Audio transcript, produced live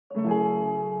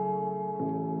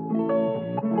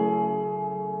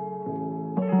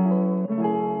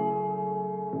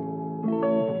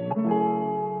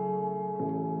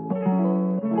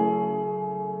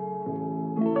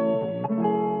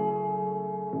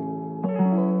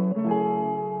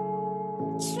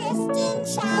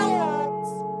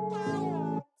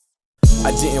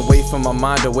I didn't wait for my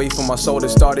mind to wait for my soul to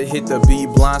start it. Hit the beat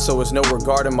blind, so it's no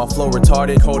regarding my flow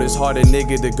retarded. Coldest hearted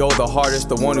nigga to go the hardest.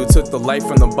 The one who took the life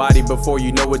from the body before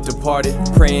you know it departed.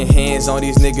 Praying hands on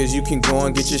these niggas, you can go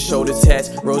and get your shoulders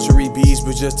tapped. Rosary beads,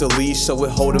 but just a leash so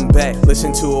it hold them back.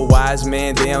 Listen to a wise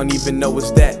man, they don't even know it's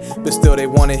that. But still they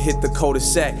wanna hit the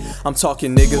cul-de-sac. I'm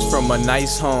talking niggas from a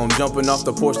nice home, jumping off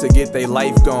the porch to get their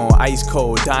life gone. Ice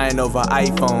cold, dying over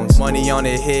iPhones. Money on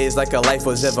their heads like a life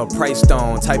was ever priced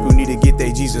on. Type who need to get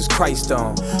they Jesus Christ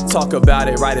on. Talk about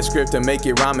it, write a script and make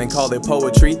it rhyme and call it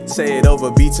poetry. Say it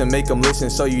over beats and make them listen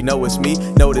so you know it's me.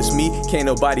 Notice me, can't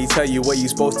nobody tell you where you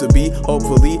supposed to be.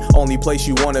 Hopefully, only place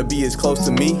you wanna be is close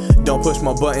to me. Don't push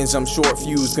my buttons, I'm short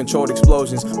fused, controlled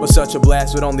explosions. But such a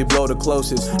blast would only blow the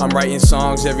closest. I'm writing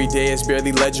songs every day, it's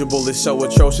barely legible, it's so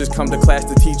atrocious. Come to class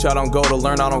to teach, I don't go to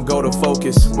learn, I don't go to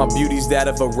focus. My beauty's that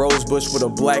of a rose bush with a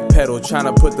black petal. Trying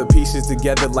to put the pieces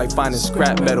together like finding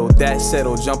scrap metal. That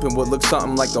settled, jumping what looks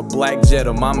something like a black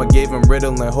Jetta. Mama gave him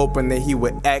Ritalin, hoping that he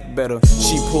would act better.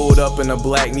 She pulled up in a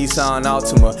black Nissan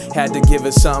Altima. Had to give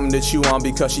her something to chew on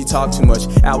because she talked too much.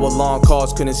 Hour-long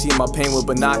calls, couldn't see my pain with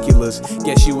binoculars.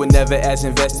 Guess you were never as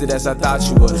invested as I thought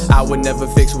you was. I would never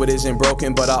fix what isn't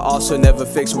broken, but I also never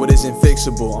fix what isn't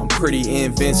fixable. I'm pretty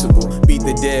invincible. Beat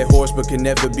the dead horse, but can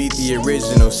never beat the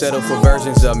original. Settle for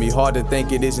versions of me, hard to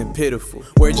think it isn't pitiful.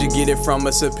 Where'd you get it from?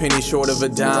 It's a penny short of a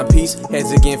dime piece.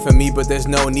 Heads again for me, but there's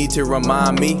no need to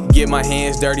remind me. Get my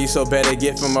hands dirty, so better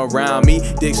get from around me.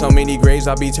 Dig so many graves,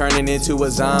 I'll be turning into a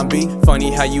zombie.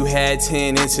 Funny how you had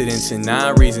 10 incidents and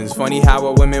 9 reasons. Funny how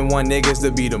our women want niggas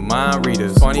to be the mind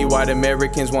readers. Funny white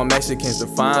Americans want Mexicans to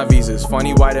find visas.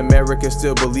 Funny white Americans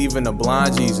still believe in a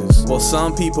blind Jesus. Well,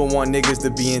 some people want niggas to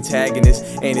be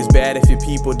antagonists. Ain't as bad if your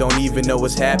people don't even know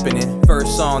what's happening.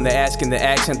 First song, they asking the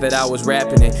accent that I was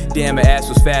rapping in. Damn, my ass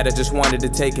was fat, I just wanted to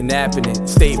take a nap in it.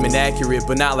 Statement accurate,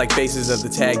 but not like faces of the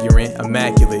tag you're in.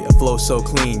 Immaculate, a flow so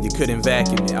clean, you couldn't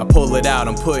vacuum it. I pull it out,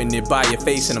 I'm putting it by your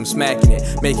face and I'm smacking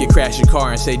it. Make it crash your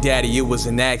car and say, daddy, it was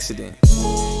an accident.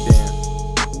 Damn.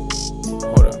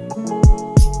 Hold up.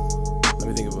 Let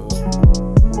me think about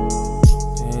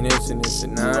it. 10 incidents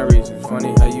and 9 reasons.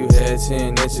 Funny how you had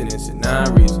 10 incidents and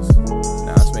 9 reasons.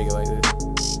 Now let's make it like this.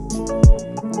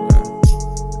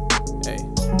 Hey.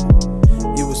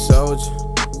 You a soldier,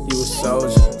 you a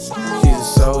soldier. She's a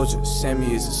soldier,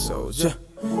 Sammy is a soldier.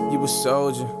 You a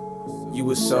soldier,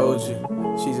 you a soldier.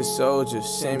 She's a soldier,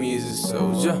 Sammy is a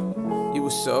soldier. You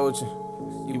a soldier,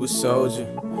 you a soldier.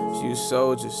 She a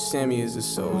soldier, Sammy is a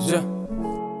soldier.